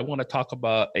 I want to talk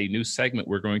about a new segment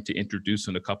we're going to introduce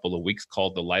in a couple of weeks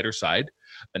called The Lighter Side.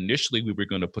 Initially, we were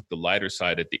going to put the lighter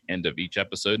side at the end of each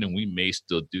episode, and we may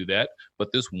still do that.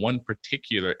 But this one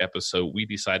particular episode, we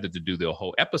decided to do the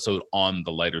whole episode on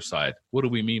the lighter side. What do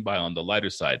we mean by on the lighter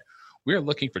side? We're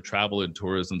looking for travel and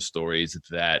tourism stories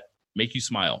that make you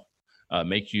smile.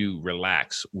 Make you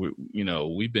relax.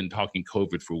 We've been talking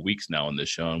COVID for weeks now on this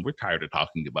show, and we're tired of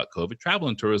talking about COVID. Travel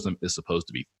and tourism is supposed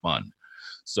to be fun.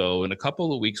 So in a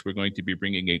couple of weeks, we're going to be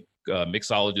bringing a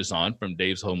mixologist on from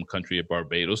Dave's home country of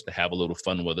Barbados to have a little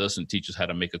fun with us and teach us how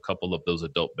to make a couple of those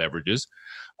adult beverages.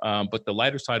 But the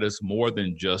lighter side is more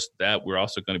than just that. We're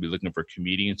also going to be looking for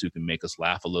comedians who can make us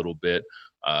laugh a little bit.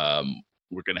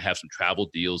 We're going to have some travel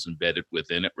deals embedded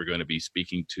within it. We're going to be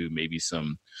speaking to maybe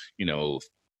some,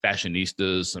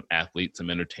 fashionistas, some athletes, some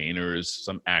entertainers,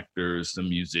 some actors, some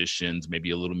musicians,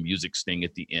 maybe a little music sting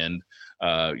at the end,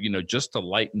 just to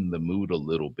lighten the mood a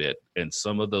little bit. And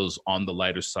some of those on the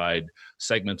lighter side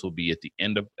segments will be at the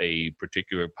end of a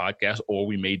particular podcast, or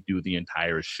we may do the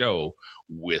entire show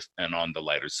with an on the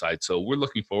lighter side. So we're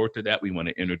looking forward to that. We want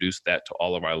to introduce that to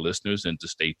all of our listeners and to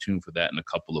stay tuned for that in a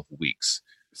couple of weeks.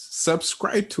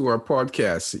 Subscribe to our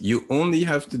podcast. You only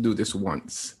have to do this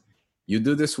once. You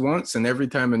do this once, and every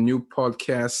time a new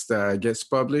podcast gets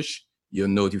published, you're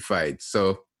notified.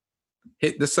 So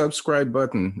hit the subscribe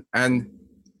button, and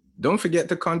don't forget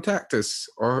to contact us.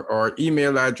 Our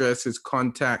email address is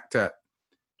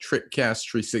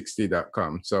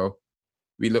contact@tripcast360.com. So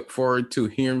we look forward to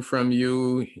hearing from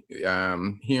you,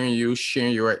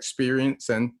 sharing your experience,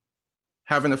 and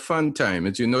having a fun time.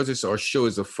 As you notice, our show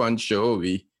is a fun show.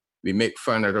 We make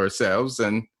fun at ourselves,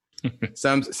 and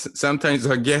sometimes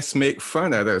our guests make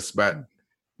fun at us, but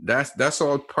that's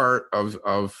all part of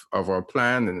our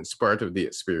plan, and it's part of the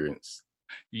experience.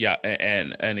 Yeah,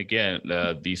 and again,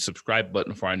 the subscribe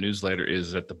button for our newsletter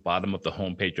is at the bottom of the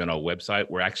homepage on our website.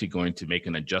 We're actually going to make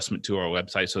an adjustment to our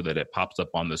website so that it pops up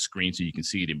on the screen so you can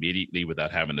see it immediately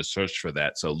without having to search for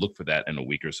that. So look for that in a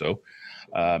week or so.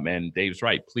 And Dave's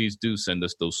right. Please do send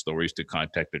us those stories to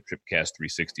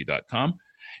contact@tripcast360.com.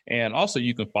 And also,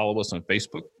 you can follow us on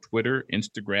Facebook, Twitter,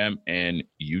 Instagram, and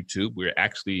YouTube. We're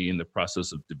actually in the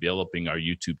process of developing our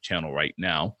YouTube channel right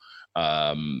now.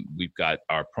 We've got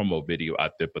our promo video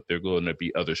out there, but there are going to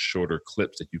be other shorter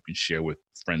clips that you can share with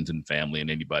friends and family and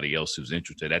anybody else who's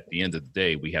interested. At the end of the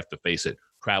day, we have to face it.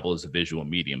 Travel is a visual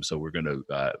medium, so we're going to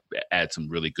add some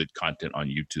really good content on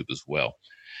YouTube as well.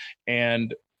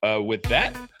 And with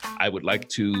that, I would like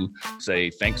to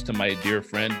say thanks to my dear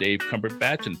friend, Dave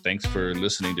Cumberbatch, and thanks for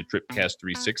listening to TripCast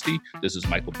 360. This is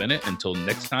Michael Bennett. Until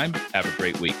next time, have a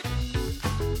great week.